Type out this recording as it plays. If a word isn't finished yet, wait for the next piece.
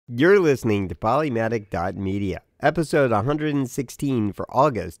You're listening to Polymatic.media, episode 116 for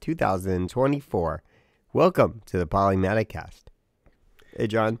August 2024. Welcome to the Polymaticast. Hey,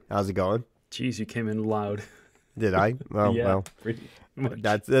 John, how's it going? Jeez, you came in loud. Did I? Well, yeah, well, pretty much.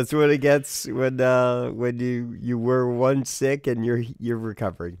 that's what it gets when you were once sick and you're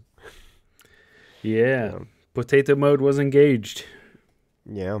recovering. Yeah, potato mode was engaged.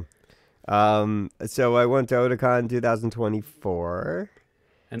 Yeah. So I went to Otacough in 2024.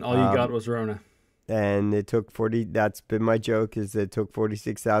 And all you got was Rona. And it took 40, that's been my joke, is it took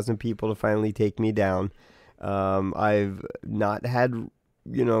 46,000 people to finally take me down. I've not had,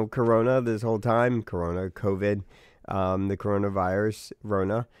 Corona this whole time, COVID, the coronavirus,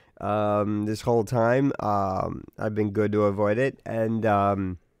 Rona, this whole time. I've been good to avoid it. And,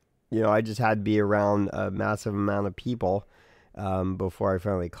 I just had to be around a massive amount of people before I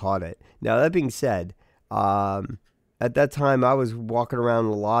finally caught it. Now, that being said, at that time, I was walking around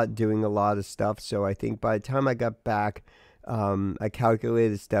a lot, doing a lot of stuff. So I think by the time I got back, I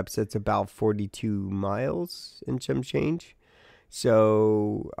calculated steps. It's about 42 miles and some change.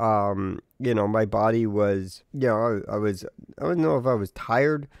 So, my body was, I don't know if I was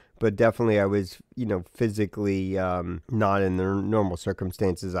tired, but definitely I was, physically not in the normal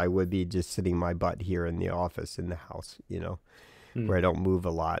circumstances I would be just sitting my butt here in the office, in the house, where I don't move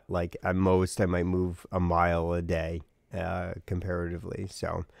a lot. Like at most, I might move a mile a day. Comparatively.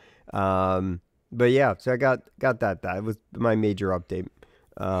 So, but yeah, so I got that. That was my major update.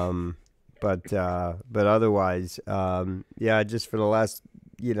 But otherwise, just for the last,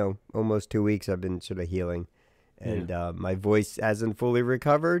 almost 2 weeks, I've been sort of healing, and my voice hasn't fully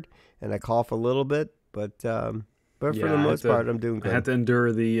recovered, and I cough a little bit, but for the most part, I'm doing good. I had to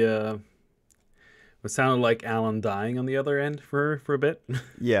endure the what sounded like Alan dying on the other end for a bit.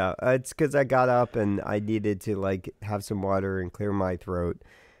 Yeah, it's because I got up and I needed to have some water and clear my throat,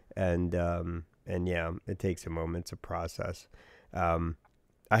 and yeah, it takes a moment to process.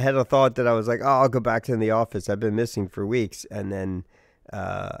 I had a thought that I was like, oh, I'll go back to the office. I've been missing for weeks, and then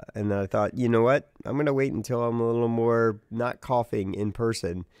I thought, you know what? I'm gonna wait until I'm a little more not coughing in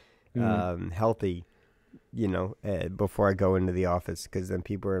person, healthy. Before I go into the office, because then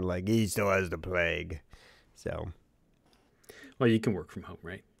people are like, he still has the plague. So, well, you can work from home,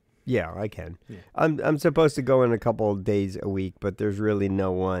 right? Yeah, I can. Yeah. I'm supposed to go in a couple of days a week, but there's really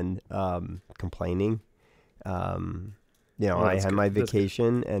no one complaining. I had my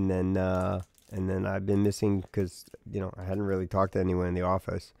vacation, and then I've been missing because I hadn't really talked to anyone in the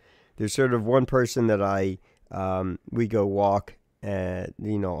office. There's sort of one person that we go walk at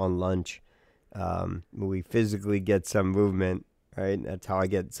on lunch. We physically get some movement, right? That's how I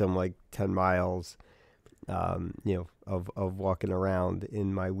get some 10 miles, of walking around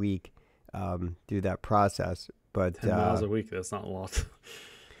in my week, through that process. But 10 miles a week, that's not a lot.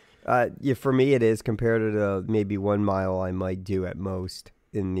 For me it is, compared to maybe 1 mile I might do at most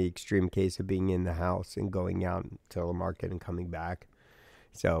in the extreme case of being in the house and going out to the market and coming back.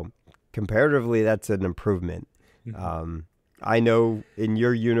 So comparatively, that's an improvement. Mm-hmm. I know in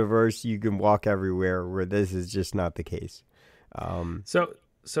your universe you can walk everywhere, where this is just not the case. So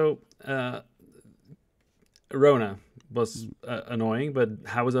Rona was annoying, but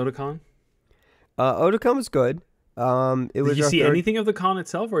how was Otacough? Otacough was good. Did you see anything of the con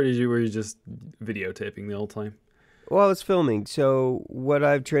itself, or were you just videotaping the whole time? Well, I was filming. So what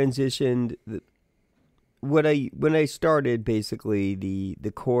I've transitioned, when I started, basically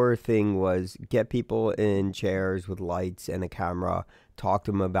the core thing was get people in chairs with lights and a camera, talk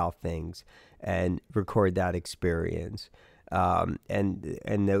to them about things, and record that experience.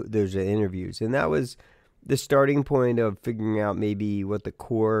 Those are interviews, and that was the starting point of figuring out maybe what the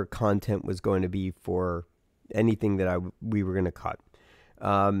core content was going to be for anything that we were going to cut.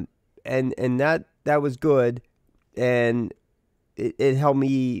 And that was good, and it helped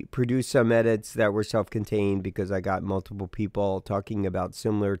me produce some edits that were self-contained, because I got multiple people talking about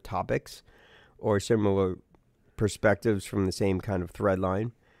similar topics or similar perspectives from the same kind of thread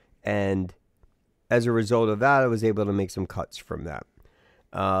line. And as a result of that, I was able to make some cuts from that.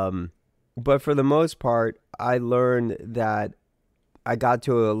 But for the most part, I learned that I got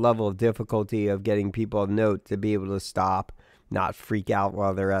to a level of difficulty of getting people of note to be able to stop, not freak out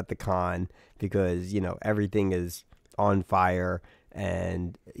while they're at the con, because, everything is on fire,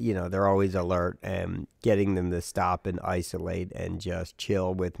 and they're always alert, and getting them to stop and isolate and just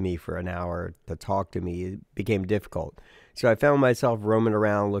chill with me for an hour to talk to me became difficult. So I found myself roaming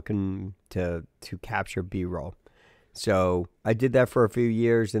around looking to capture B-roll. So I did that for a few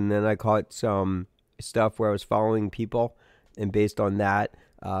years, and then I caught some stuff where I was following people, and based on that,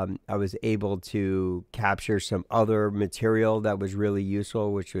 I was able to capture some other material that was really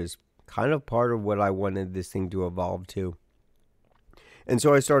useful, which was kind of part of what I wanted this thing to evolve to. And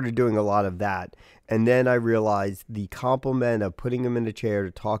so I started doing a lot of that. And then I realized the compliment of putting them in a chair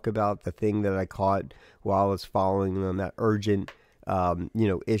to talk about the thing that I caught while I was following them, that urgent,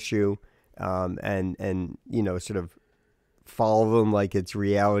 issue, and sort of follow them like it's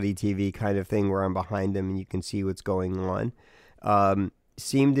reality TV kind of thing where I'm behind them and you can see what's going on.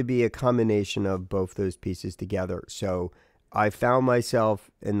 Seemed to be a combination of both those pieces together. So I found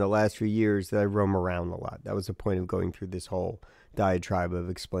myself in the last few years that I roam around a lot. That was the point of going through this whole diatribe of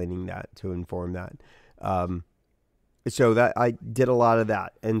explaining that to inform that. So that I did a lot of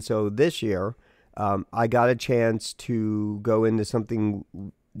that. And so this year, I got a chance to go into something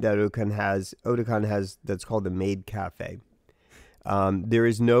that Otacough has that's called the Maid Cafe. There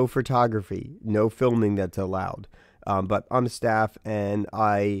is no photography, no filming that's allowed. But I'm staff, and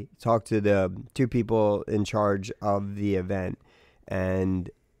I talked to the two people in charge of the event, and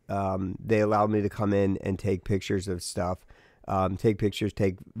they allowed me to come in and take pictures of stuff, take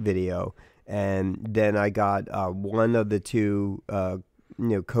video. And then I got one of the two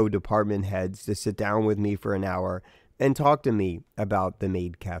co-department heads to sit down with me for an hour and talk to me about the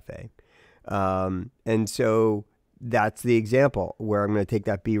Maid Cafe. And so that's the example where I'm going to take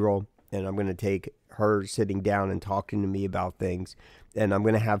that B-roll and I'm going to take her sitting down and talking to me about things. And I'm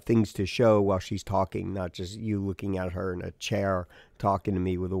going to have things to show while she's talking, not just you looking at her in a chair talking to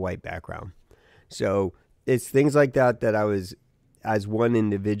me with a white background. So it's things like that I was, as one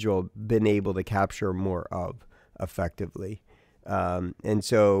individual, been able to capture more of effectively. And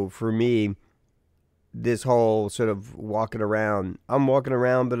so for me, this whole sort of I'm walking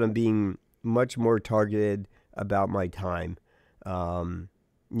around, but I'm being much more targeted about my time,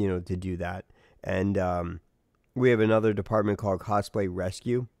 to do that. And we have another department called Cosplay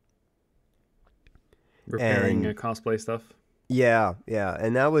Rescue. Repairing cosplay stuff? Yeah.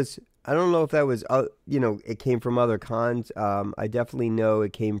 And that was, I don't know if that was, it came from other cons. I definitely know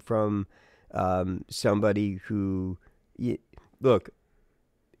it came from somebody who, look,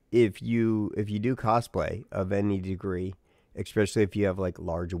 if you do cosplay of any degree, especially if you have like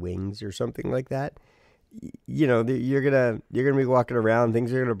large wings or something like that, you're gonna be walking around,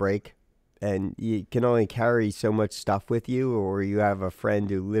 things are gonna break, and you can only carry so much stuff with you, or you have a friend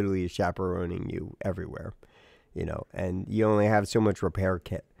who literally is chaperoning you everywhere, and you only have so much repair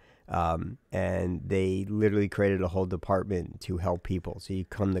kit. And they literally created a whole department to help people. So you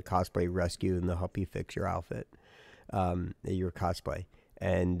come to Cosplay Rescue and they'll help you fix your outfit, your cosplay.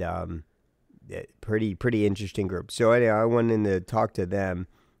 And pretty interesting group. So anyway, I went in to talk to them,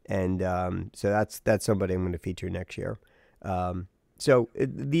 and so that's somebody I'm going to feature next year.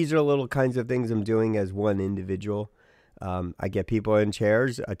 These are little kinds of things I'm doing as one individual. I get people in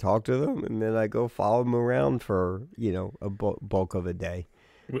chairs, I talk to them, and then I go follow them around for a bulk of a day.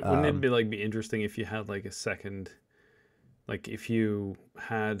 Wouldn't it be interesting if you had like a second, like if you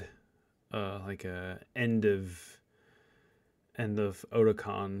had like a end of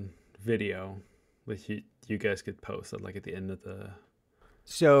Otacough video that you guys could post at like at the end of the.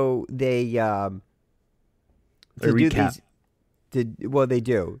 So they to recap. They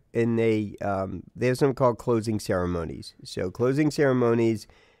do, and they have something called closing ceremonies. So closing ceremonies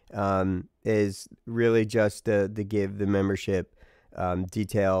is really just to give the membership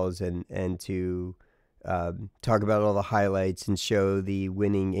details and to talk about all the highlights and show the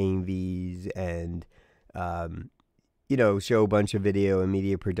winning AMVs and show a bunch of video and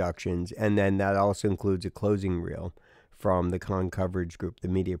media productions. And then that also includes a closing reel from the con coverage group, the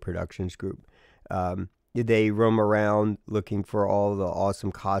media productions group. They roam around looking for all the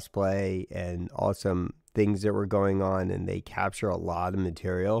awesome cosplay and awesome things that were going on, and they capture a lot of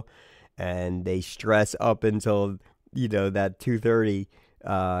material, and they stress up until that 2:30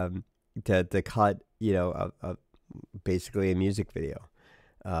 to cut basically a music video,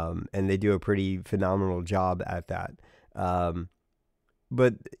 and they do a pretty phenomenal job at that.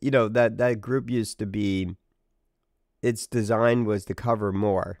 But that group used to be, its design was to cover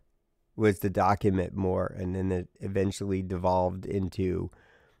more, was to document more, and then it eventually devolved into,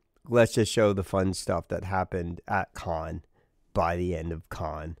 let's just show the fun stuff that happened at con by the end of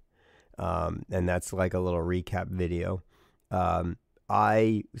con. And that's like a little recap video.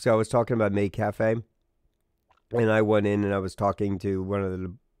 I was talking about Maid Cafe, and I went in and I was talking to one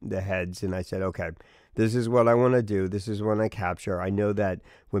of the heads, and I said, okay, this is what I want to do. This is what I capture. I know that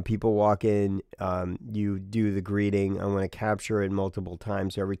when people walk in, you do the greeting. I want to capture it multiple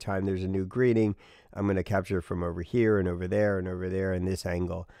times. So every time there's a new greeting, I'm going to capture it from over here and over there and over there and this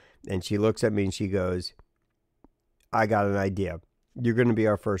angle. And she looks at me and she goes, I got an idea. You're going to be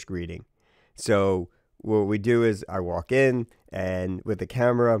our first greeting. So what we do is I walk in and with the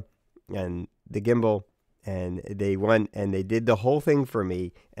camera and the gimbal, and they went and they did the whole thing for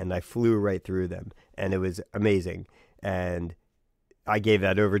me, and I flew right through them, and it was amazing. And I gave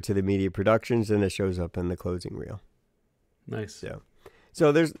that over to the media productions, and it shows up in the closing reel. Nice.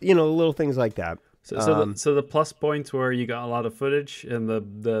 So there's little things like that. So the plus points were you got a lot of footage, and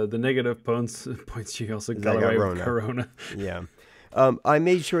the negative points you also got away with Corona. Yeah. I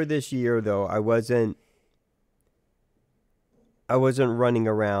made sure this year though I wasn't running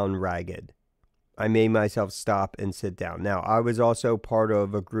around ragged. I made myself stop and sit down. Now I was also part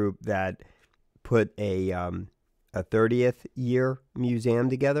of a group that put a 30th year museum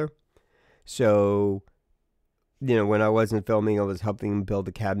together. So when I wasn't filming, I was helping them build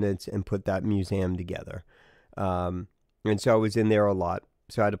the cabinets and put that museum together. And so I was in there a lot.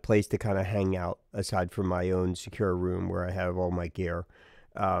 So I had a place to kind of hang out aside from my own secure room where I have all my gear.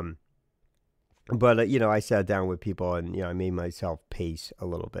 But I sat down with people and, I made myself pace a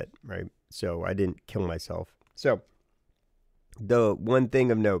little bit, right? So I didn't kill myself. So the one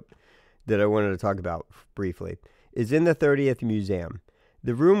thing of note that I wanted to talk about briefly is in the 30th museum,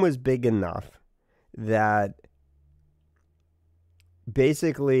 the room was big enough that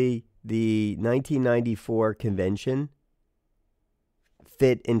basically the 1994 convention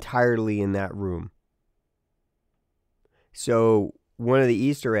fit entirely in that room. So one of the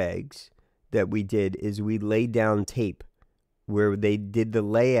Easter eggs that we did is we laid down tape where they did the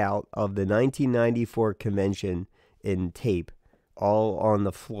layout of the 1994 convention in tape all on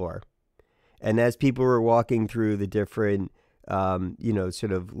the floor. And as people were walking through the different,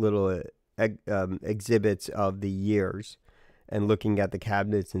 sort of little exhibits of the years and looking at the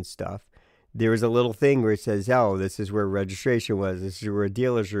cabinets and stuff, there was a little thing where it says, oh, this is where registration was. This is where a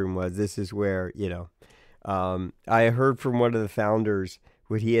dealer's room was. This is where, I heard from one of the founders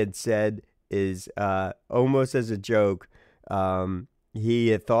what he had said is almost as a joke. He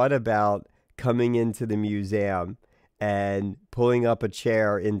had thought about coming into the museum and pulling up a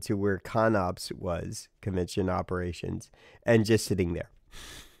chair into where ConOps was, convention operations, and just sitting there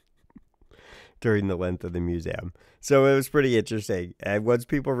during the length of the museum. So it was pretty interesting. And once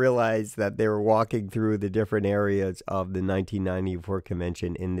people realized that they were walking through the different areas of the 1994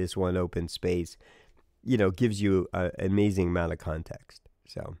 convention in this one open space, gives you an amazing amount of context.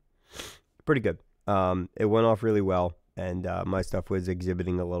 So pretty good. It went off really well. And my stuff was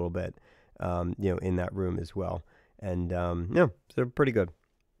exhibiting a little bit, in that room as well. And, so pretty good.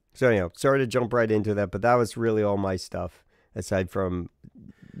 So, sorry to jump right into that, but that was really all my stuff, aside from,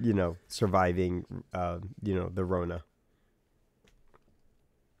 surviving, the Rona.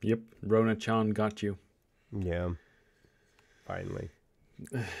 Yep, Rona-chan got you. Yeah, finally.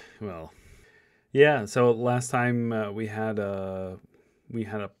 Well, yeah, so last time we had a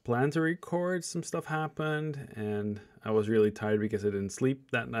plan to record, some stuff happened, and I was really tired because I didn't sleep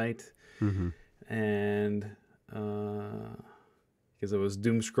that night. Mm-hmm. And because I was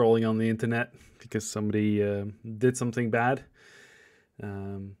doom scrolling on the internet because somebody did something bad.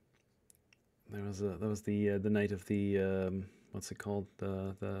 That was the night of the what's it called,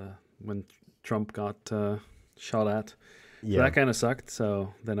 the when Trump got shot at. Yeah. So that kind of sucked.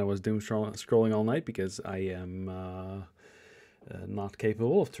 So then I was doom scrolling all night because I am not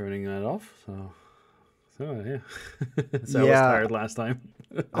capable of turning that off. So yeah. So yeah. I was tired last time.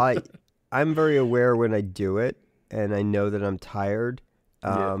 I'm very aware when I do it, and I know that I'm tired.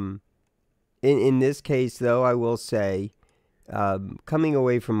 In this case, though, I will say, coming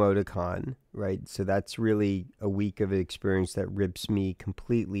away from Otacough, right? So that's really a week of experience that rips me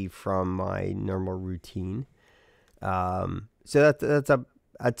completely from my normal routine. So that's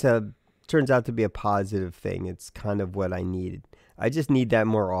turns out to be a positive thing. It's kind of what I needed. I just need that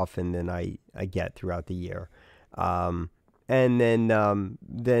more often than I get throughout the year. And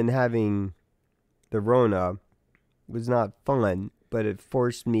then having the Rona was not fun, but it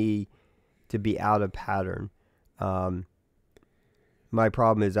forced me to be out of pattern. My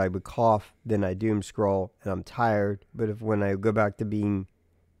problem is I would cough, then I doom scroll, and I'm tired. But when I go back to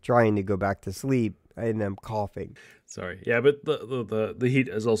trying to go back to sleep, I end up coughing. Sorry, yeah, but the heat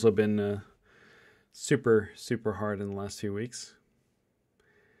has also been super hard in the last few weeks,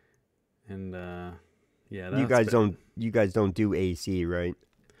 and yeah, you guys don't do AC, right?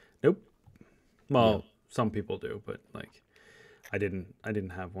 Nope. Well, some people do, but like, I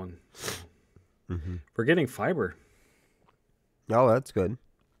didn't have one. So. Mm-hmm. We're getting fiber. Oh, that's good.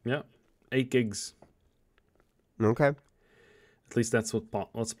 Yeah, 8 gigs. Okay. At least that's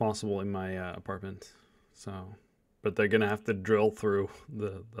what's possible in my apartment. So, but they're gonna have to drill through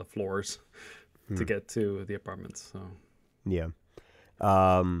the floors to get to the apartments. So. Yeah.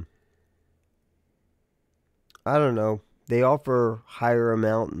 Um, I don't know. They offer higher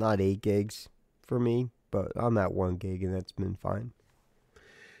amount, not 8 gigs for me, but I'm at 1 gig and that's been fine.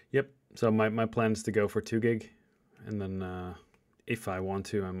 Yep. So my plan is to go for 2 gig, and then if I want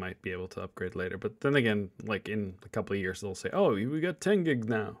to, I might be able to upgrade later. But then again, like in a couple of years, they'll say, "Oh, we got 10 gigs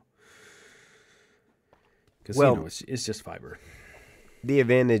now," because Well, it's just fiber. the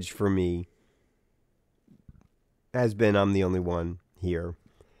advantage for me has been I'm the only one here.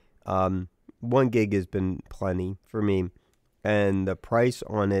 1 gig has been plenty for me, and the price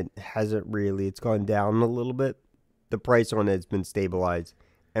on it hasn't really. It's gone down a little bit. The price on it's been stabilized,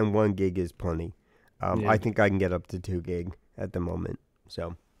 and 1 gig is plenty. Yeah. I think I can get up to 2 gig at the moment.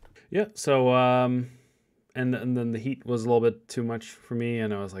 So Yeah. So and then the heat was a little bit too much for me,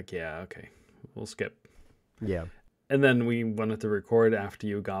 and I was like, yeah, okay, we'll skip. yeah, And then we wanted to record after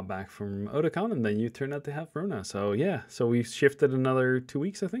you got back from Otacough, and then you turned out to have Rona. So yeah, so we shifted another 2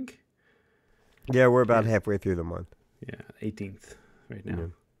 weeks, I think. yeah, we're about Yeah. halfway through the month. Yeah, 18th right now. Yeah.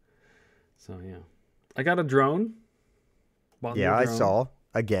 So yeah, I got a drone. Bought a Yeah, new I drone. saw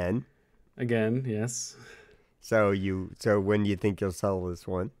again. Again, yes. So when do you think you'll sell this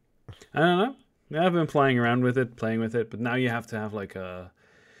one? I don't know. Yeah, I've been playing around with it, but now you have to have like a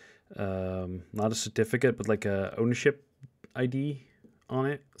not a certificate, but like a ownership ID on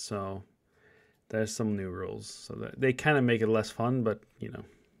it. So there's some new rules. So that they kind of make it less fun, but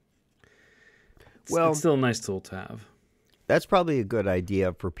it's still a nice tool to have. That's probably a good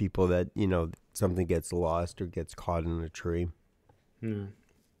idea for people that, something gets lost or gets caught in a tree. Yeah.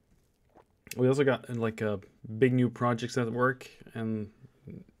 We also got like a big new projects at work, and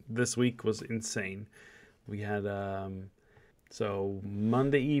this week was insane. We had so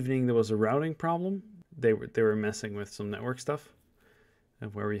Monday evening there was a routing problem. They were messing with some network stuff,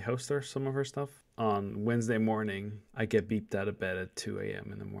 and where we host some of our stuff. On Wednesday morning, I get beeped out of bed at 2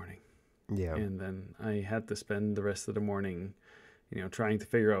 a.m. in the morning. Yeah. And then I had to spend the rest of the morning, trying to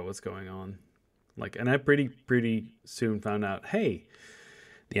figure out what's going on. And I pretty soon found out, hey,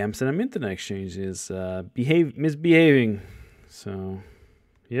 the Amsterdam Internet Exchange is misbehaving. So,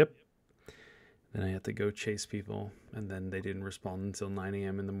 yep. Then I had to go chase people, and then they didn't respond until 9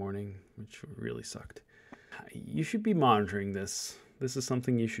 a.m. in the morning, which really sucked. You should be monitoring this. This is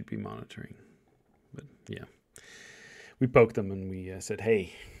something you should be monitoring. But yeah, we poked them and we said,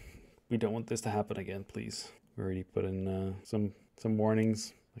 hey, we don't want this to happen again, please. We already put in some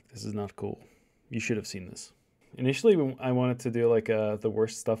warnings. Like, this is not cool. You should have seen this. Initially, I wanted to do like the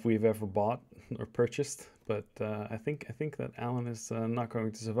worst stuff we've ever bought or purchased, but I think that Alan is not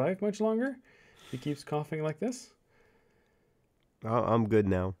going to survive much longer. He keeps coughing like this. I'm good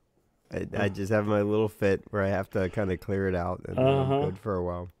now. I just have my little fit where I have to kind of clear it out, and I'm good for a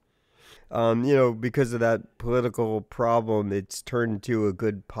while. Because of that political problem, it's turned to a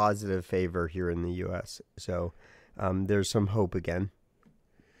good positive favor here in the U.S. So there's some hope again.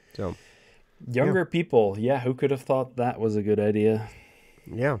 So younger people, who could have thought that was a good idea?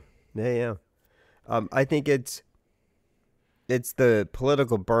 Yeah. I think it's the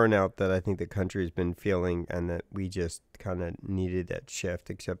political burnout that I think the country's been feeling, and that we just kind of needed that shift.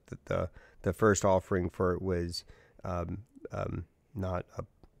 Except that the first offering for it was not a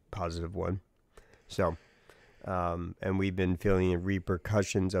positive one. So, and we've been feeling the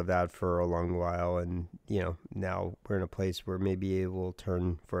repercussions of that for a long while, and now we're in a place where maybe it will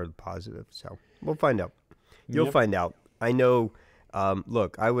turn for the positive. So we'll find out. You'll find out. I know.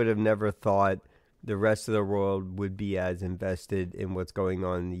 Look, I would have never thought the rest of the world would be as invested in what's going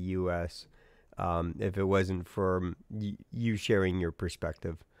on in the U.S. If it wasn't for you sharing your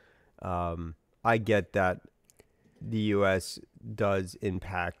perspective. I get that the U.S. does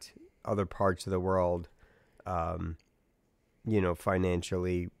impact other parts of the world,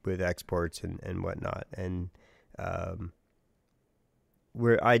 financially with exports and whatnot. And I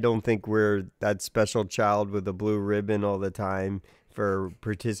don't think we're that special child with a blue ribbon all the time for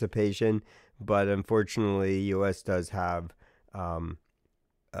participation. But unfortunately, U.S. does have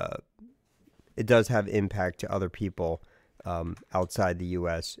impact to other people outside the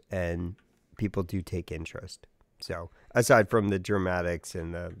U.S., and people do take interest. So aside from the dramatics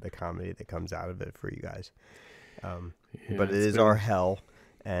and the comedy that comes out of it for you guys, but it is our hell,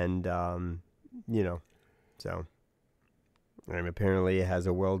 and so, and apparently it has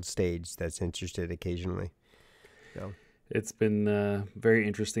a world stage that's interested occasionally. So. It's been very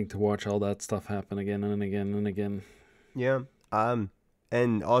interesting to watch all that stuff happen again and again and again. Yeah.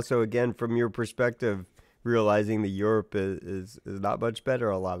 And also, again, from your perspective, realizing that Europe is not much better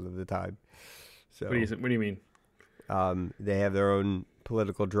a lot of the time. So what do you mean? They have their own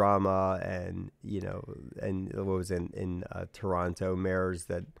political drama, and and what was in Toronto, mayors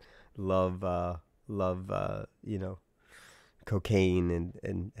that love cocaine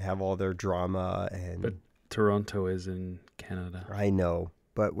and have all their drama. And But Toronto is in Canada. I know,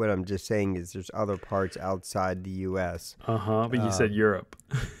 but what I'm just saying is there's other parts outside the U.S. But you said Europe.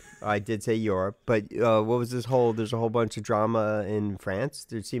 I did say Europe, but what was this whole? There's a whole bunch of drama in France.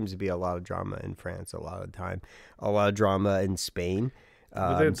 There seems to be a lot of drama in France a lot of the time. A lot of drama in Spain.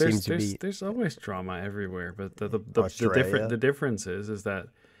 There's always drama everywhere, but the difference is that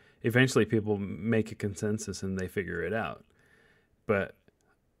eventually people make a consensus and they figure it out. But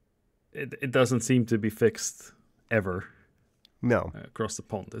it doesn't seem to be fixed ever. No, across the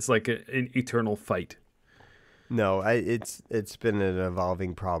pond. It's like an eternal fight. No, it's been an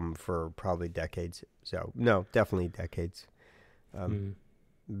evolving problem for probably decades. So no, definitely decades. Been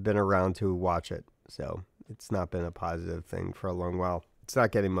around to watch it, so it's not been a positive thing for a long while. It's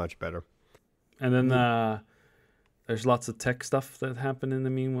not getting much better. And then there's lots of tech stuff that happened in the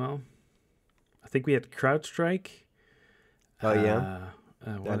meanwhile. I think we had CrowdStrike. Oh yeah,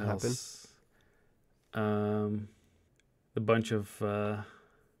 what else? Happened. A bunch of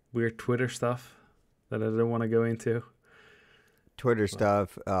weird Twitter stuff that I don't want to go into. Twitter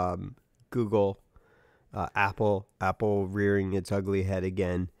stuff, Google, Apple rearing its ugly head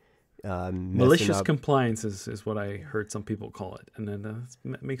again. Malicious compliance is what I heard some people call it, and then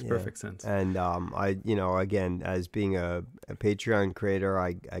it makes perfect sense. And I again, as being a Patreon creator,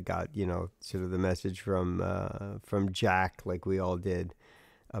 I got sort of the message from Jack, like we all did,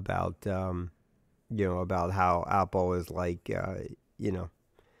 about about how Apple is like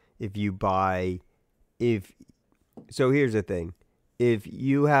so here's the thing. If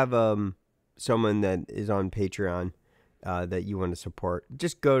you have someone that is on Patreon that you want to support,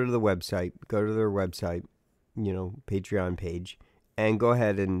 just go to their website, Patreon page, and go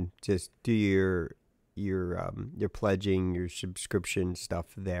ahead and just do your pledging, your subscription stuff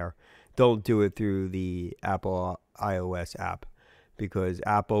there. Don't do it through the Apple iOS app, because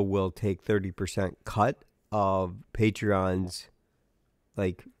Apple will take 30% cut of Patreon's.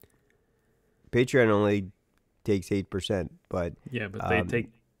 Like, Patreon only takes 8%, but they take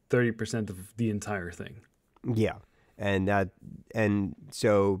 30% of the entire thing. Yeah, and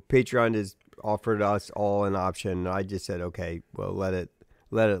so Patreon has offered us all an option. I just said, okay, well, let it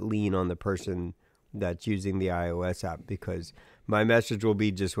lean on the person that's using the iOS app, because my message will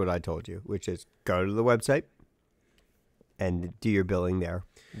be just what I told you, which is go to the website and do your billing there.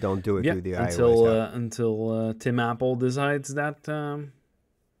 Don't do it through the iOS app. Until Tim Apple decides that.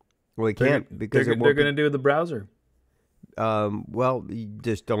 Well, he can't, because they're going to do the browser. Well, you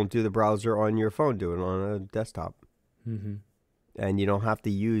just don't do the browser on your phone. Do it on a desktop. Mm-hmm. And you don't have to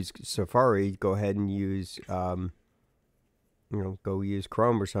use Safari. Go ahead and use, go use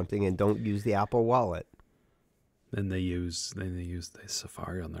Chrome or something, and don't use the Apple Wallet. Then they use the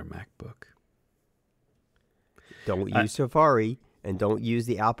Safari on their MacBook. Don't use Safari, and don't use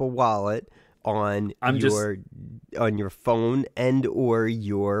the Apple Wallet on your phone and or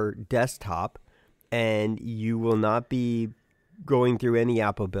your desktop, and you will not be going through any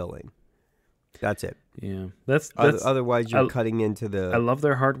Apple billing. That's it. Yeah, that's otherwise you're cutting into the. I love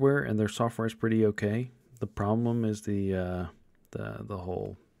their hardware, and their software is pretty okay. The problem is the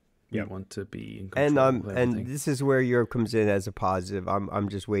whole. You want to be in control of everything. And this is where Europe comes in as a positive. I'm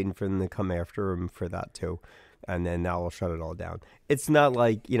just waiting for them to come after them for that too. And then now we'll shut it all down. It's not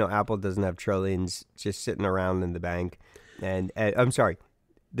like, Apple doesn't have trillions just sitting around in the bank. And I'm sorry,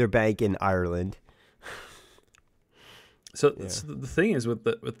 their bank in Ireland. So the thing is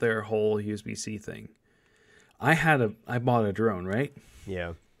with their whole USB-C thing, I bought a drone, right?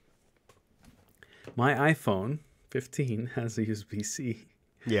 Yeah. My iPhone 15 has a USB-C.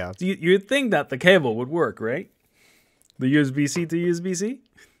 Yeah. So you'd think that the cable would work, right? The USB-C to USB-C?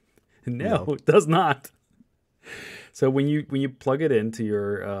 No, it does not. So when you plug it into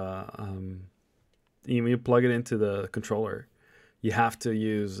your when you plug it into the controller, you have to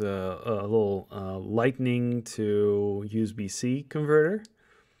use a little Lightning to USB-C converter.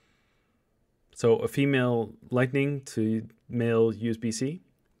 So a female Lightning to male USB-C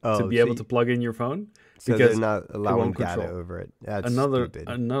to be able to plug in your phone. So they're not allowing data over it. That's stupid.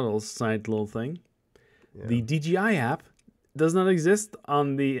 Another side little thing. Yeah. The DJI app does not exist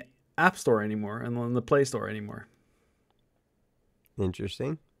on the App Store anymore and on the Play Store anymore.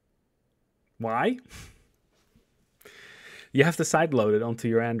 Interesting. Why? You have to sideload it onto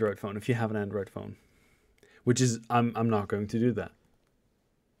your Android phone if you have an Android phone, which is I'm not going to do that.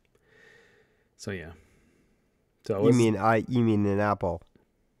 So yeah. So you mean an Apple,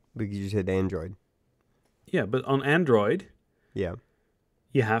 because you said Android. Yeah, but on Android, yeah,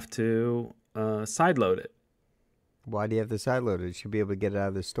 you have to sideload it. Why do you have to sideload it? You should be able to get it out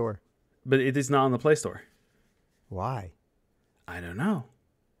of the store. But it is not on the Play Store. Why? I don't know.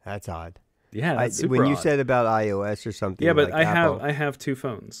 That's odd. Yeah, that's super when you odd. said about iOS or something. Yeah, but like Apple. I have two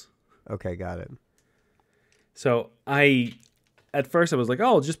phones. Okay, got it. So at first I was like, oh,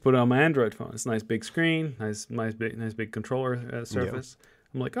 I'll just put it on my Android phone. It's a nice big screen, nice big controller surface. Yeah.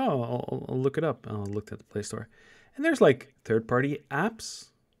 I'm like, oh, I'll look it up. I looked at the Play Store, and there's like third-party apps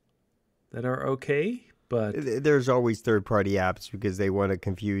that are okay, but there's always third-party apps because they want to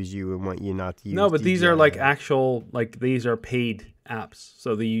confuse you and want you not to use. No, but these are like actual, like these are paid apps.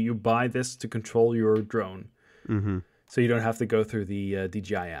 So you buy this to control your drone, so you don't have to go through the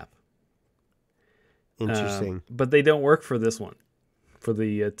DJI app. Interesting. But they don't work for this one, for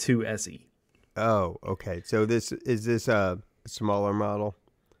the 2 SE. Oh, okay. So is this a smaller model?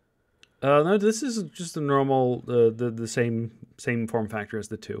 No, this is just a normal, the same form factor as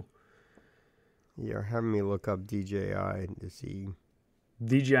the 2. You're having me look up DJI to see.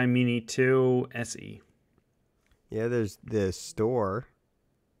 DJI Mini 2 SE. Yeah, there's the store.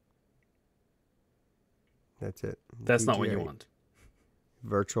 That's it. That's DJI. not what you want.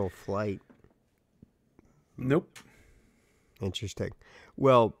 Virtual flight. Nope. Interesting.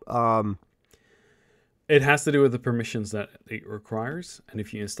 Well, it has to do with the permissions that it requires, and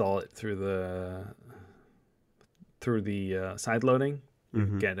if you install it through the side loading, you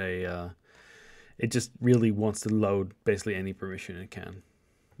get a. It just really wants to load basically any permission it can.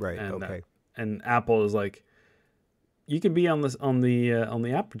 Right. Okay. And Apple is like, you can be on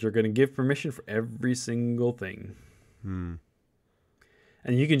the app, but you're going to give permission for every single thing. And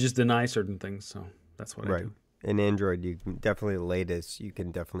you can just deny certain things. So that's what I do. In Android, you can definitely the latest. You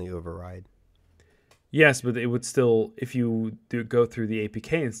can definitely override. Yes, but it would still, if you do go through the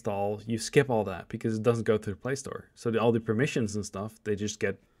APK install, you skip all that because it doesn't go through the Play Store. So all the permissions and stuff, they just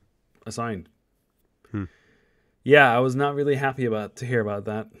get assigned. Yeah, I was not really happy to hear about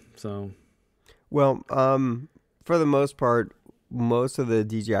that. So, well, for the most part, most of the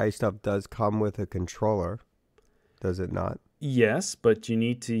DJI stuff does come with a controller, does it not? Yes, but you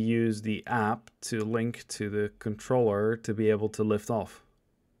need to use the app to link to the controller to be able to lift off.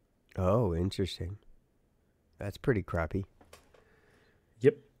 Oh, interesting. That's pretty crappy.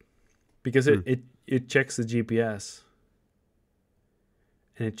 Yep, because it checks the GPS.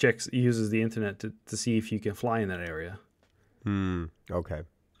 And it uses the internet to see if you can fly in that area. Okay.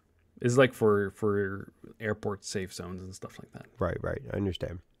 It's like for airport safe zones and stuff like that. Right. I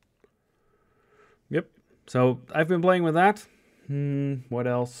understand. Yep. So I've been playing with that. What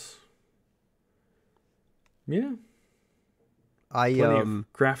else? Yeah. Plenty of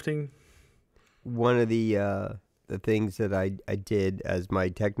crafting. One of the things that I did as my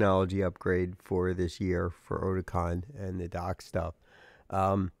technology upgrade for this year for Otacough and the dock stuff.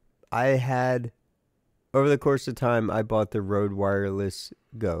 I had, over the course of time, I bought the Rode Wireless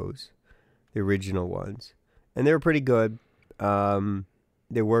Go's, the original ones, and they were pretty good.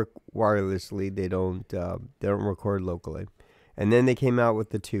 They work wirelessly. They don't record locally. And then they came out with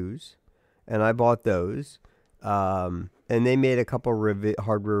the 2s, and I bought those. And they made a couple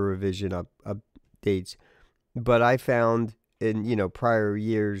hardware revision updates, but I found in prior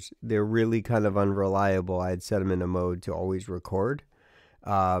years they're really kind of unreliable. I had set them in a mode to always record.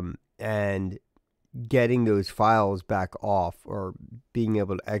 And getting those files back off or being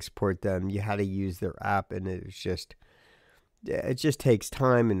able to export them, you had to use their app, and it just takes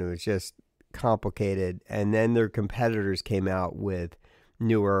time, and it was just complicated. And then their competitors came out with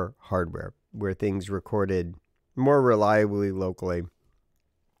newer hardware where things recorded more reliably locally.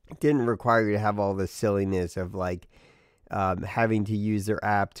 It didn't require you to have all the silliness of like having to use their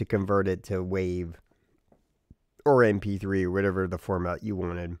app to convert it to WAV or MP3 or whatever the format you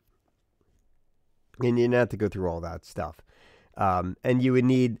wanted. And you didn't have to go through all that stuff. And you would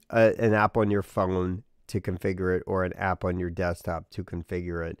need an app on your phone to configure it or an app on your desktop to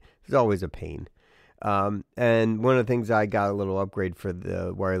configure it. It's always a pain. And one of the things I got a little upgrade for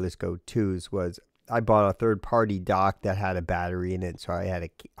the Wireless Go 2s was I bought a third-party dock that had a battery in it. So I had a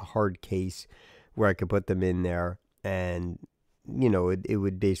hard case where I could put them in there, and, it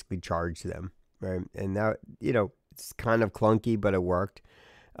would basically charge them. Right. And that, it's kind of clunky, but it worked.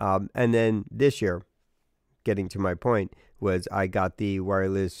 And then this year, getting to my point, was I got the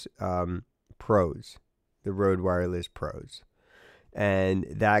wireless Pros, the Rode Wireless Pros. And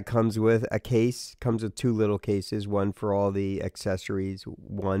that comes with a case, comes with 2 little cases, one for all the accessories,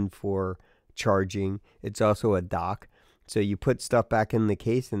 one for charging. It's also a dock. So you put stuff back in the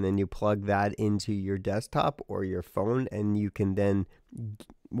case, and then you plug that into your desktop or your phone, and you can then,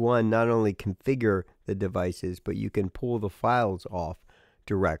 not only configure the devices, but you can pull the files off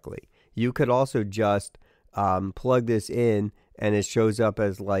directly. You could also just plug this in, and it shows up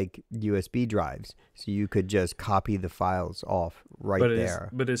as like USB drives. So you could just copy the files off right there.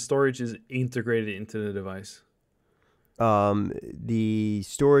 But his storage is integrated into the device. The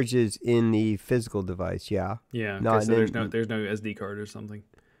storage is in the physical device, yeah. Yeah. Okay, Not so in, there's no SD card or something.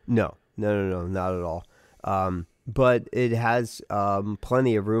 no, not at all. But it has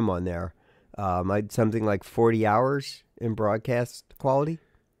plenty of room on there. Something like 40 hours in broadcast quality.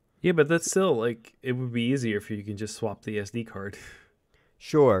 Yeah, but that's still like it would be easier if you can just swap the SD card.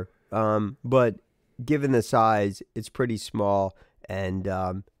 Sure. But given the size, it's pretty small.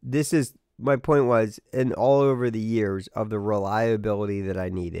 And this is my point was, in all over the years of the reliability that I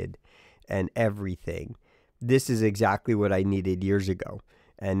needed and everything, this is exactly what I needed years ago.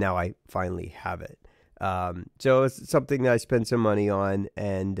 And now I finally have it. So it's something that I spent some money on,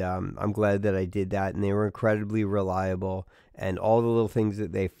 and I'm glad that I did that. And they were incredibly reliable, and all the little things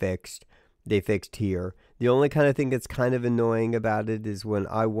that they fixed here. The only kind of thing that's kind of annoying about it is when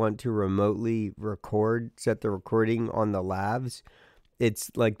I want to remotely set the recording on the lavs.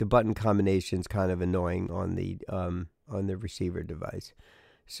 It's like the button combination's kind of annoying on the receiver device.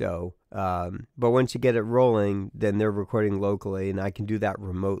 So, but once you get it rolling, then they're recording locally, and I can do that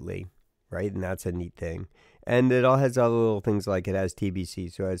remotely. Right, and that's a neat thing. And it all has other little things like it has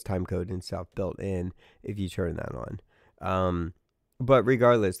TBC, so it has time code and stuff built in if you turn that on. But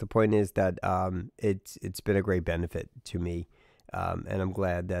regardless, the point is that it's been a great benefit to me, and I'm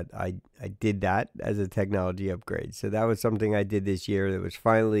glad that I did that as a technology upgrade. So that was something I did this year that was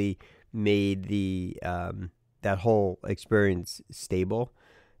finally made that whole experience stable.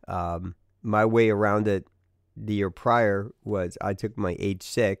 My way around it the year prior was I took my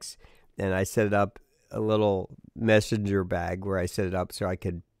H6 and I set up a little messenger bag where I set it up so I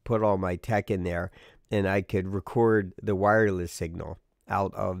could put all my tech in there, and I could record the wireless signal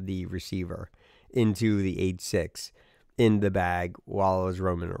out of the receiver into the H6 in the bag while I was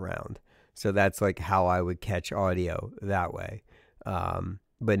roaming around. So that's like how I would catch audio that way.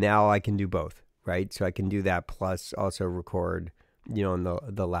 But now I can do both, right? So I can do that plus also record, in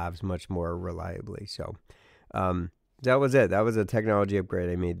the lavs much more reliably. So, that was it. That was a technology upgrade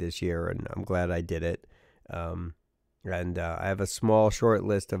I made this year, and I'm glad I did it. And I have a small, short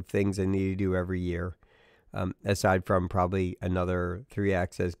list of things I need to do every year, aside from probably another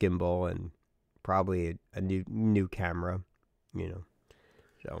 3-axis gimbal and probably a new camera,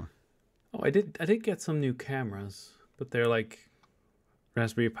 So. Oh, I did get some new cameras, but they're like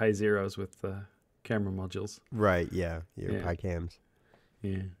Raspberry Pi Zeros with camera modules. Right. Yeah. Pi cams.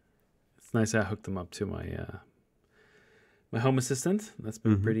 Yeah. It's nice. I hooked them up to my Home Assistant. That's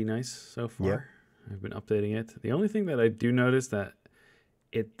been pretty nice so far. Yeah. I've been updating it. The only thing that I do notice that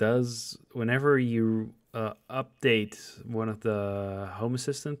it does whenever you update one of the Home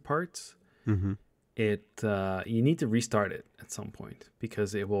Assistant parts, it you need to restart it at some point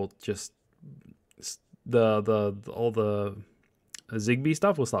because it will just all the Zigbee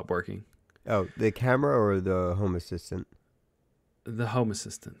stuff will stop working. Oh, the camera or the Home Assistant? The Home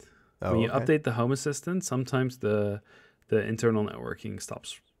Assistant. Oh, when you okay. update the Home Assistant, sometimes the internal networking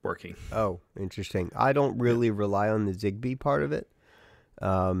stops working. Oh, interesting. I don't really rely on the Zigbee part of it.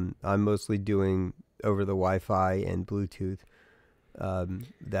 I'm mostly doing over the Wi-Fi and Bluetooth.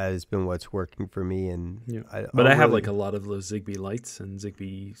 That has been what's working for me. And I have like a lot of those Zigbee lights and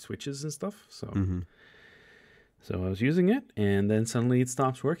Zigbee switches and stuff. So, so I was using it, and then suddenly it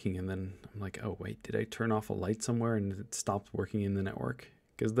stops working, and then I'm like, oh wait, did I turn off a light somewhere and it stopped working in the network?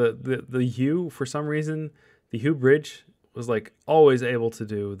 Because the Hue, for some reason, the Hue bridge was like always able to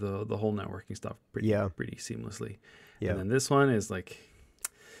do the whole networking stuff pretty seamlessly. Yeah. And then this one is like,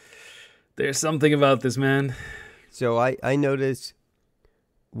 there's something about this, man. So I noticed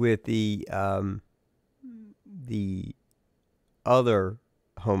with the other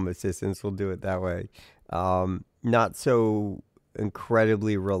Home Assistants, we'll do it that way, not so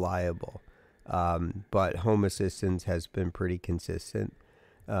incredibly reliable. But Home Assistants has been pretty consistent.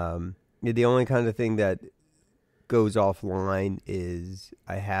 The only kind of thing that goes offline is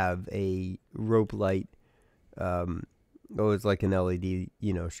I have a rope light. It's like an LED,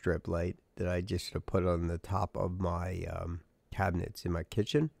 strip light that I just put on the top of my cabinets in my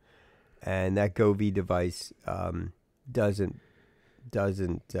kitchen, and that Govee device doesn't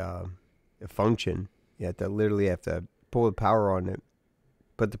function. You have to pull the power on it,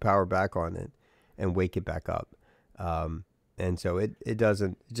 put the power back on it, and wake it back up. And so it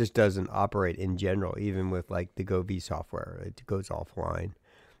just doesn't operate in general, even with like the Govee software. It goes offline.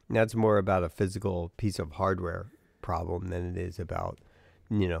 And that's more about a physical piece of hardware problem than it is about,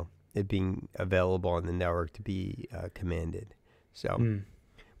 it being available on the network to be commanded. So,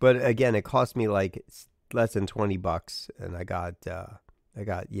 but again, it cost me like less than $20, and I got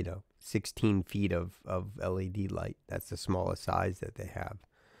 16 feet of LED light. That's the smallest size that they have.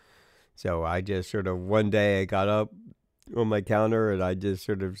 So I just sort of one day I got up on my counter and I just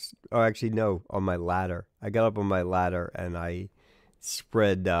sort of, on my ladder. I got up on my ladder and I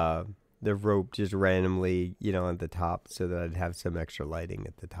spread the rope just randomly, at the top so that I'd have some extra lighting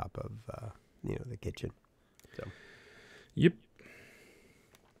at the top of, the kitchen. So. Yep.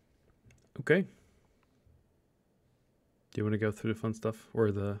 Okay. Do you want to go through the fun stuff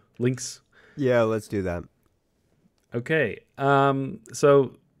or the links? Yeah, let's do that. Okay.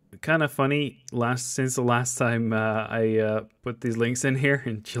 So kind of funny. Since the last time I put these links in here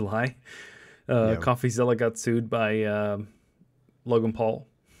in July, CoffeeZilla got sued by Logan Paul,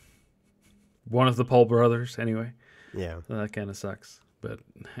 one of the Paul brothers. Anyway, yeah, so that kind of sucks. But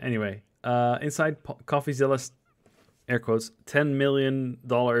anyway, inside CoffeeZilla's air quotes $10 million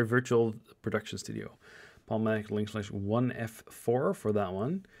virtual production studio. Polymatic /1F4 for that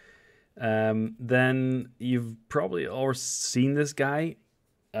one. Then you've probably all seen this guy,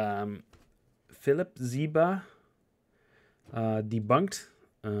 Philip Ziba, debunked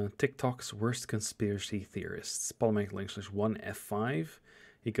TikTok's worst conspiracy theorists. Polymatic /1F5.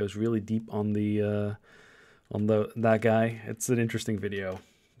 He goes really deep on that guy. It's an interesting video.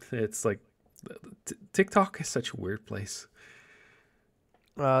 It's like TikTok is such a weird place.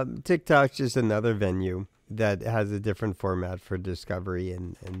 TikTok's just another venue that has a different format for discovery,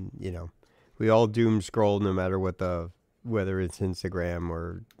 and we all doom scroll no matter whether it's Instagram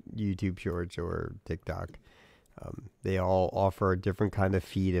or YouTube Shorts or TikTok. They all offer a different kind of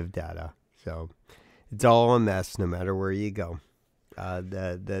feed of data, so it's all a mess no matter where you go.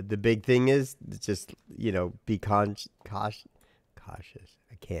 The big thing is just be cautious. I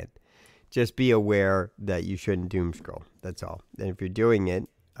can't. Just be aware that you shouldn't doom scroll. That's all. And if you're doing it,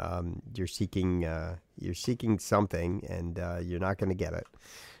 you're seeking something, and you're not going to get it.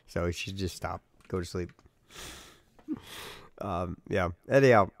 So you should just stop. Go to sleep. Yeah.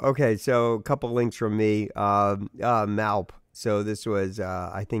 Anyhow, okay. So a couple links from me. Malp. So this was,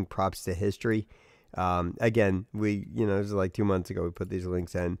 I think, props to history. Again, it was like 2 months ago we put these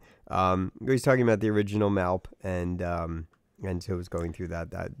links in. We was talking about the original Malp, and so it was going through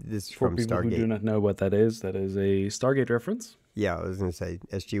that. This is from Stargate. For people who do not know what that is a Stargate reference. Yeah, I was going to say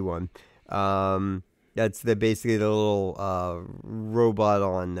SG-1. That's basically the little robot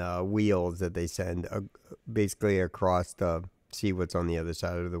on wheels that they send basically across to see what's on the other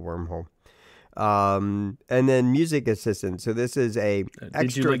side of the wormhole. And then Music Assistant. So this is a extra...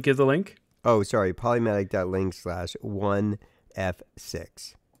 Did you give the link? Oh, sorry.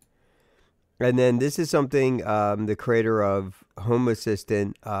 Polymatic.link/1F6. And then this is something the creator of Home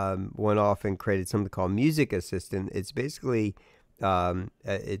Assistant went off and created something called Music Assistant. It's basically a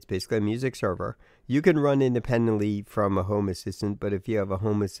music server. You can run independently from a Home Assistant, but if you have a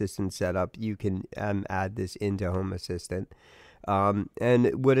Home Assistant set up, you can add this into Home Assistant.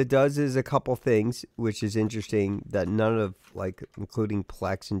 And what it does is a couple things, which is interesting that none of, including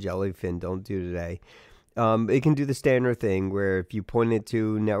Plex and Jellyfin, don't do today. It can do the standard thing where if you point it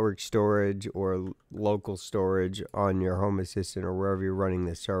to network storage or local storage on your Home Assistant or wherever you're running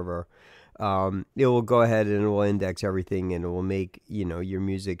the server, it will go ahead and it will index everything, and it will make your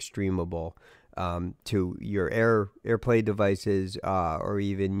music streamable to your AirPlay devices or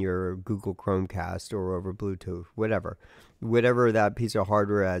even your Google Chromecast or over Bluetooth, whatever that piece of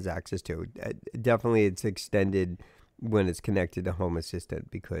hardware has access to. Definitely, it's extended when it's connected to Home Assistant,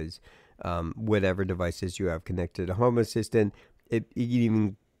 because whatever devices you have connected to Home Assistant, it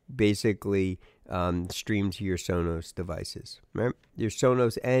even basically stream to your Sonos devices, right? Your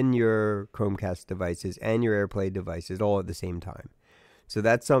Sonos and your Chromecast devices and your AirPlay devices all at the same time. So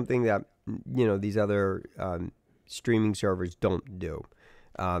that's something that these other streaming servers don't do.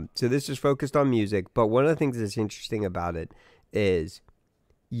 So this is focused on music, but one of the things that's interesting about it is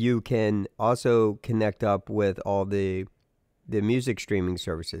you can also connect up with all the music streaming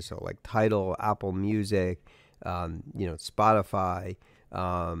services, so like Tidal, Apple Music, Spotify.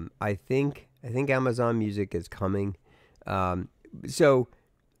 I think Amazon Music is coming. So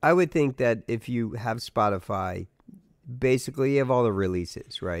I would think that if you have Spotify, basically you have all the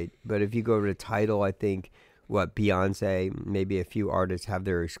releases, right? But if you go to Tidal, I think Beyonce, maybe a few artists have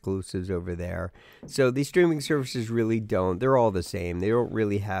their exclusives over there. So these streaming services really don't. They're all the same. They don't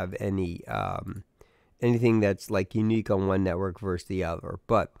really have anything that's unique on one network versus the other.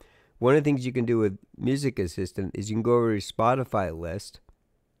 But one of the things you can do with Music Assistant is you can go over to your Spotify list,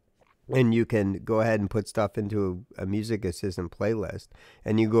 And you can go ahead and put stuff into a music assistant playlist,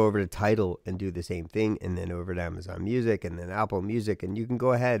 and you go over to Tidal and do the same thing, and then over to Amazon Music and then Apple Music, and you can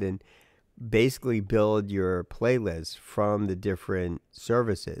go ahead and basically build your playlist from the different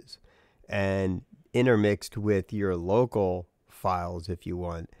services and intermixed with your local files if you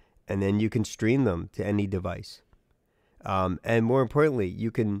want, and then you can stream them to any device. And more importantly,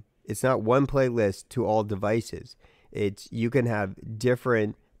 it's not one playlist to all devices. You can have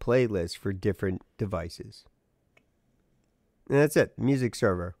different playlists for different devices. And that's it. Music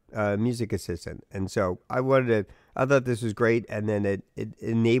server, music assistant. And so I thought this was great. And then it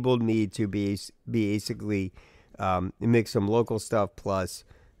enabled me to basically mix some local stuff plus,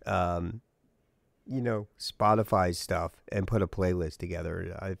 Spotify stuff and put a playlist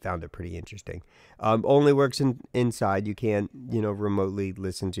together. I found it pretty interesting. Only works inside. You can't, remotely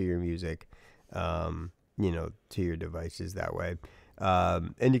listen to your music, to your devices that way.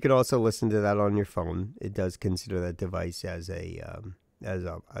 And you can also listen to that on your phone. It does consider that device as a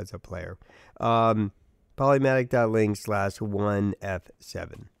player.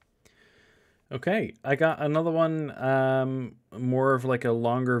 Polymatic.link/1F7. Okay, I got another one, more of like a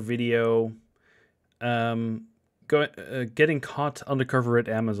longer video. Getting caught undercover at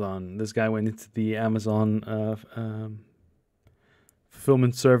Amazon. This guy went into the Amazon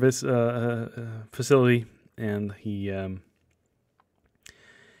fulfillment service facility, and he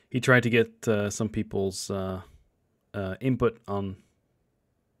tried to get some people's input on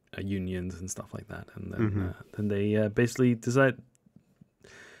unions and stuff like that, and then they basically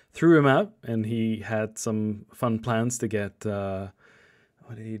threw him out, and he had some fun plans to get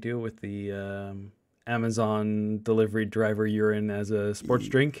what did he do with the Amazon delivery driver urine as a sports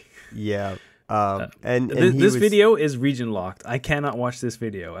drink? Yeah. This video is region locked. I cannot watch this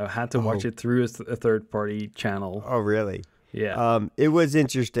video. I had to watch it through a third party channel. Oh, really? Yeah. It was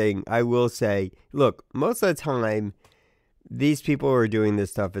interesting. I will say, look, most of the time, these people who are doing this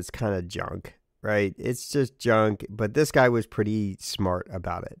stuff, it's kind of junk, right? It's just junk. But this guy was pretty smart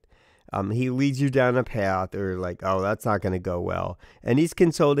about it. He leads you down a path, or like, oh, that's not going to go well. And he's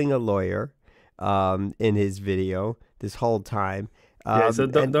consulting a lawyer in his video this whole time. So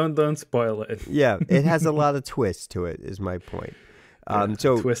don't spoil it. Yeah, it has a lot of twists to it, is my point.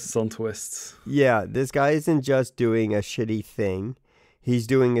 So twists on twists. Yeah, this guy isn't just doing a shitty thing. He's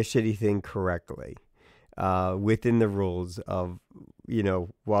doing a shitty thing correctly, within the rules of,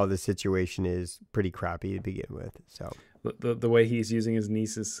 while the situation is pretty crappy to begin with. So the way he's using his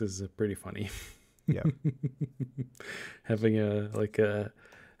nieces is pretty funny. Yeah. having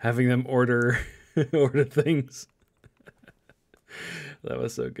them order things. That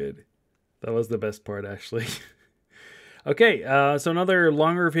was so good. That was the best part, actually. Okay, so another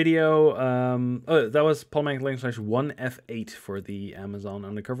longer video. That was Polymatic.link/1F8 for the Amazon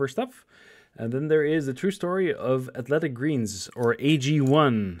undercover stuff. And then there is the true story of Athletic Greens, or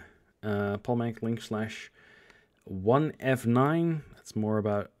AG1. Polymatic.link/1F9. That's more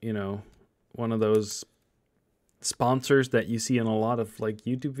about, one of those sponsors that you see in a lot of like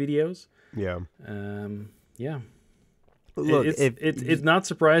YouTube videos. Yeah. Yeah. Look, it's not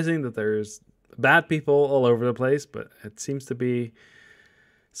surprising that there's bad people all over the place, but it seems to be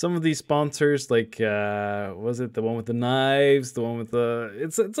some of these sponsors, like was it the one with the knives, the one with the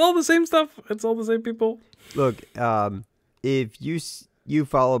it's all the same stuff, it's all the same people. Look, if you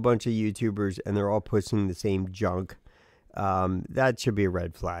follow a bunch of YouTubers and they're all pushing the same junk, that should be a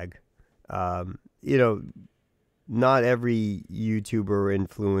red flag. Not every YouTuber or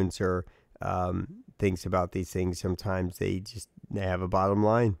influencer thinks about these things. Sometimes they have a bottom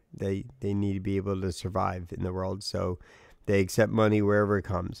line. They need to be able to survive in the world, so they accept money wherever it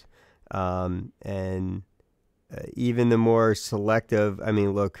comes. And even the more selective,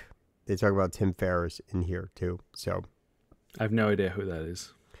 look, they talk about Tim Ferriss in here too. So I have no idea who that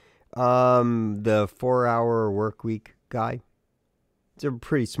is. The 4-hour work week guy. He's a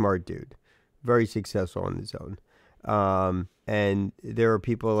pretty smart dude, very successful on his own. And there are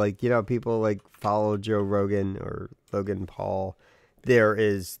people like follow Joe Rogan or Logan Paul. There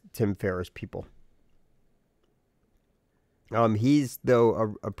is Tim Ferriss people. He's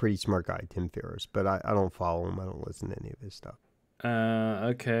though a pretty smart guy, Tim Ferriss, but I don't follow him. I don't listen to any of his stuff.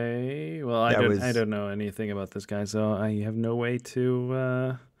 Okay. Well, I don't know anything about this guy, so I have no way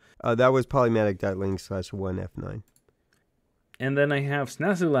to. That was Polymatic.link/1F9. And then I have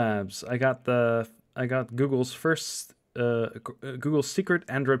Snazzy Labs. I got Google's first Google's secret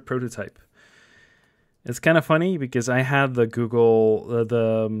Android prototype. It's kind of funny because I had the Google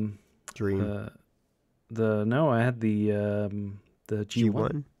Dream. I had the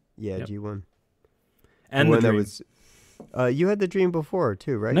G1. Yeah, yep. G1. And the one Dream. that was. You had the dream before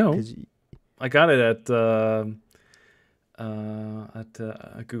too, right? No, I got it at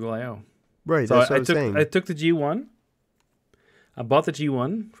Google I/O. Right, So that's what I I was took saying. I took the G1. I bought the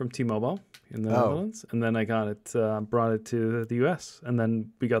G1 from T-Mobile in the Oh, Netherlands, and then I got it, brought it to the US, and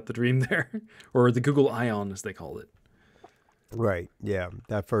then we got the Dream there, or the Google Ion as they called it. right. Yeah,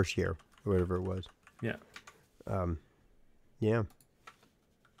 that first year, whatever it was. Yeah, Um, yeah,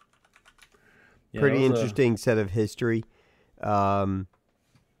 yeah, that pretty was a interesting set of history. Um,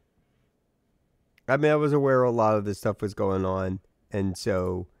 I mean, I was aware a lot of this stuff was going on, and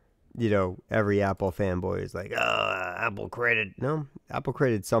so, every Apple fanboy is like, "Oh, Apple created no, Apple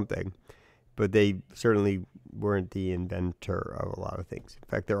created something," but they certainly weren't the inventor of a lot of things. In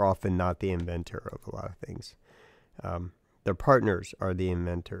fact, they're often not the inventor of a lot of things. Their partners are the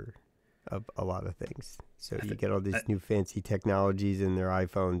inventor of a lot of things. So you get all these new fancy technologies in their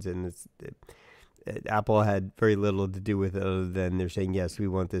iPhones, and Apple had very little to do with it other than they're saying, yes, we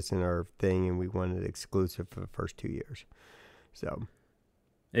want this in our thing, and we want it exclusive for the first 2 years. So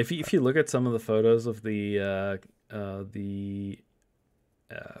if you look at some of the photos of the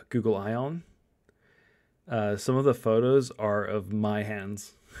Google Ion, some of the photos are of my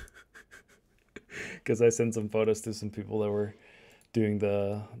hands. Because I sent some photos to some people that were doing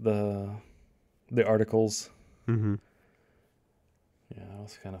the articles. mm-hmm. Yeah, that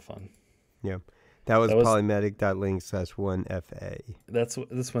was kind of fun. Yeah, that was Polymatic.link/1FA. That's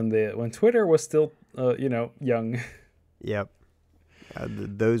when Twitter was still young. Yep,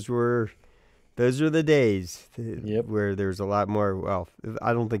 those were the days. Yep. Where there's a lot more. Well,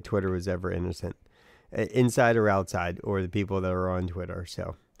 I don't think Twitter was ever innocent, inside or outside, or the people that are on Twitter.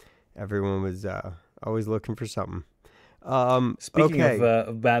 So everyone was always looking for something. Speaking okay.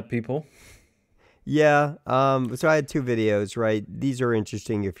 of bad people. Yeah. So I had 2 videos, right? These are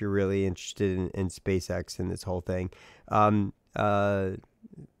interesting if you're really interested in SpaceX and this whole thing. What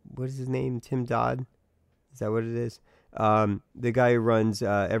is his name? Tim Dodd? Is that what it is? The guy who runs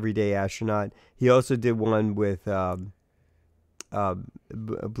Everyday Astronaut. He also did one with Blue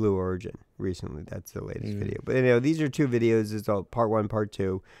Origin recently. That's the latest video. But these are 2 videos. It's all part 1, part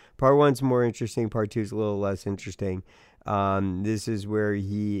 2. Part 1's more interesting. Part 2 is a little less interesting. This is where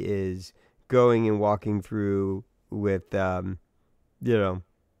he is going and walking through with Mr.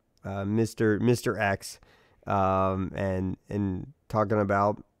 X, and talking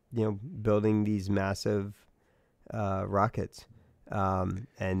about building these massive rockets,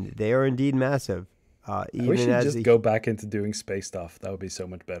 and they are indeed massive. Even we should just go back into doing space stuff. That would be so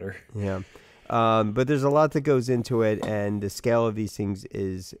much better. Yeah, but there's a lot that goes into it, and the scale of these things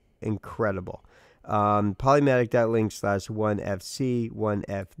is incredible. Polymatic.link/1FC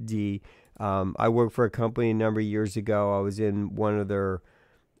 1FD. I worked for a company a number of years ago. I was in one of their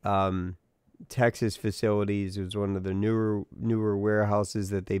Texas facilities. It was one of the newer warehouses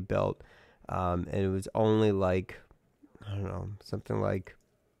that they built, and it was only like, I don't know, something like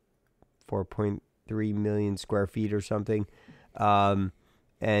 4.3 million square feet or something, and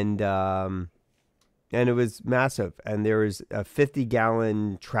it was massive. And there was a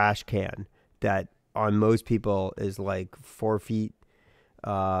 50-gallon trash can that on most people is like 4 feet.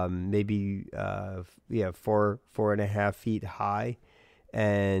 Maybe 4.5 feet high,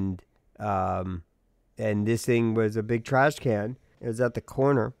 and this thing was a big trash can. It was at the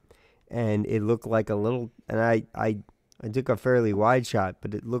corner, and it looked like a little. And I took a fairly wide shot,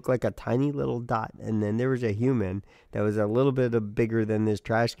 but it looked like a tiny little dot. And then there was a human that was a little bit bigger than this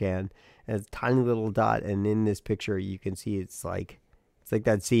trash can, and a tiny little dot. And in this picture, you can see it's like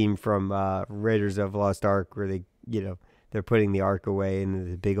that scene from Raiders of the Lost Ark where they they're putting the ark away in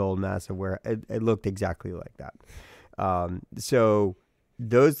the big old massive where it looked exactly like that. So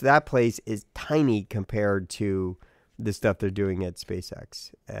that place is tiny compared to the stuff they're doing at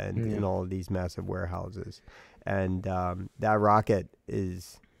SpaceX and in all of these massive warehouses. And that rocket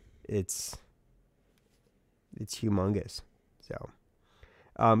it's humongous. So,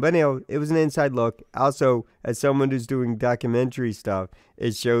 but it was an inside look. Also, as someone who's doing documentary stuff,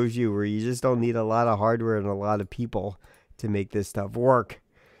 it shows you where you just don't need a lot of hardware and a lot of people to make this stuff work.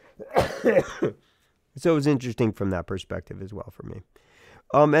 So it was interesting from that perspective as well for me.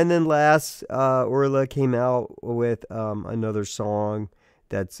 And then last, Orla came out with another song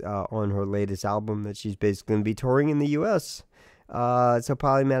that's on her latest album that she's basically going to be touring in the U.S. So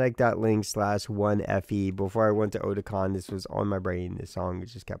Polymatic.link/1FE. Before I went to Otacough, this was on my brain. This song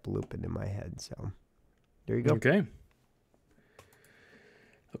just kept looping in my head. So there you go. Okay.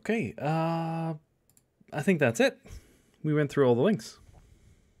 I think that's it. We went through all the links.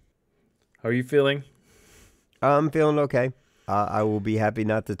 How are you feeling? I'm feeling okay. I will be happy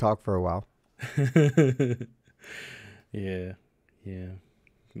not to talk for a while. Yeah, yeah.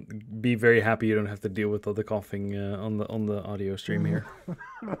 Be very happy you don't have to deal with all the coughing on the audio stream here.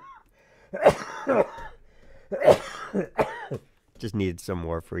 Just needed some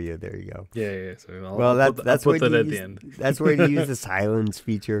more for you. There you go. Yeah. So I'll put that at the end. That's where you use the silence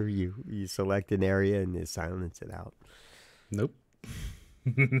feature. You select an area and you silence it out. Nope.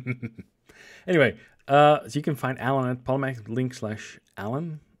 Anyway, so you can find Alan at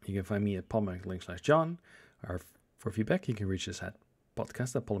Polymatic.link/Alan. You can find me at Polymatic.link/John. Or for feedback, you can reach us at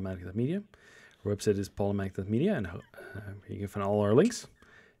podcast@Polymatic.media. Our website is Polymatic.media, and you can find all our links.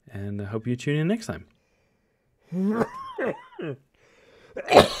 And I hope you tune in next time.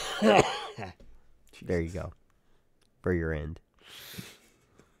 There you go. For your end.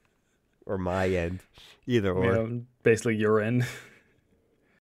 Or my end. Either or. Yeah, basically your end.